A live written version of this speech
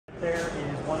there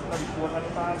is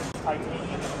 $134.95. It's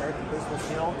titanium, American crystal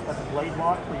steel. It's got the blade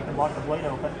lock where you can lock the blade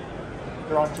open.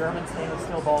 They're on German stainless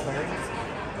steel ball bearings.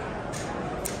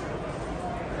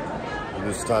 And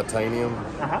this is titanium.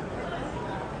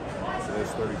 So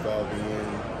it's 35 in.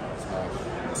 It's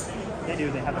nice. They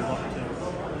do. They have a look too.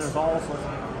 And there's all sorts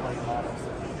of different blade models.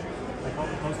 Like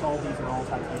most all of these are all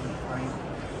titanium frame.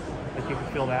 Like you can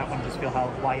feel that one. Just feel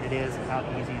how light it is and how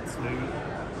easy and smooth.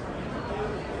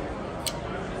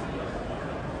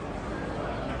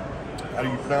 How do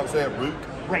you pronounce that?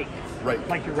 Ruike? Rake. Rake.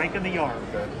 Like you're raking the yard.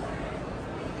 Okay.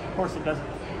 Of course, it doesn't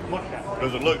look that way.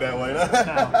 Doesn't look that way, no?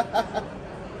 No.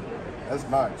 That's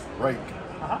nice. Rake.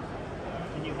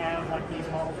 And you have like these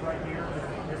models right here.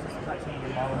 This is the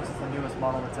titanium model. This is the newest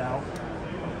model that's out.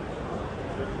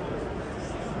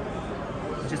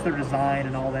 Just their design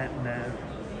and all that, and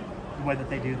the way that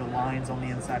they do the lines on the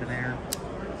inside of there.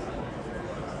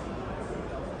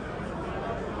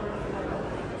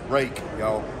 Rake,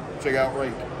 y'all. Check out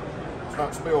Rake. It's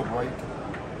not spelled Rake.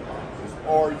 It's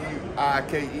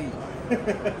R-U-I-K-E.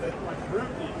 Like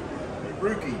Ruike.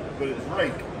 Ruike, but it's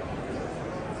Rake.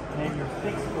 And your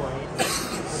fixed blades,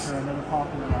 which are another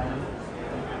popular item.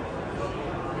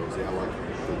 See, I like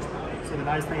it. So the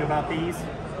nice thing about these,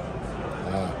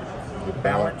 the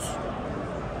balance.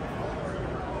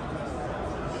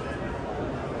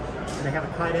 And they have a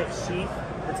Kydex sheath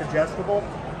that's adjustable.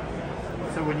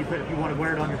 So when you if you want to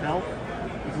wear it on your belt,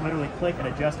 you can literally click and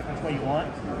adjust it which way you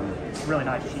want. It's a really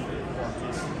nice sheath.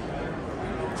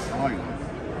 I like that.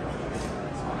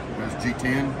 That's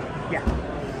G10? Yeah.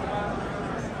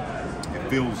 It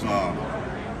feels a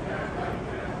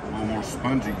little more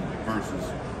spongy versus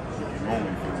what you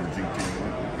normally feel with G10.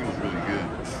 It feels really good.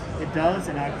 It does,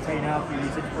 and I can tell you now, if you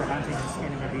use it for hunting and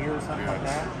skinning a deer or something like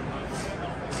that,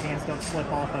 your hands don't slip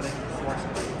off of it. It works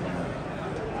great.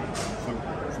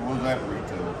 So what does that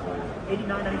retail for?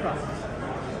 $89.95.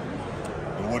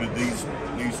 And what did these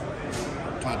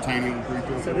titanium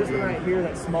retail for? So this one right here,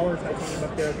 that smaller titanium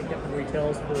up there, I think that one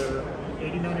retails for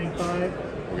 $89.95.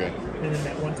 Okay. And then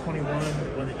that 121,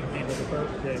 the one that you handled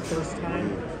the first time,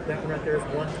 that one right there is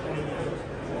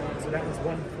 $120. So that was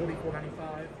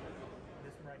 $144.95.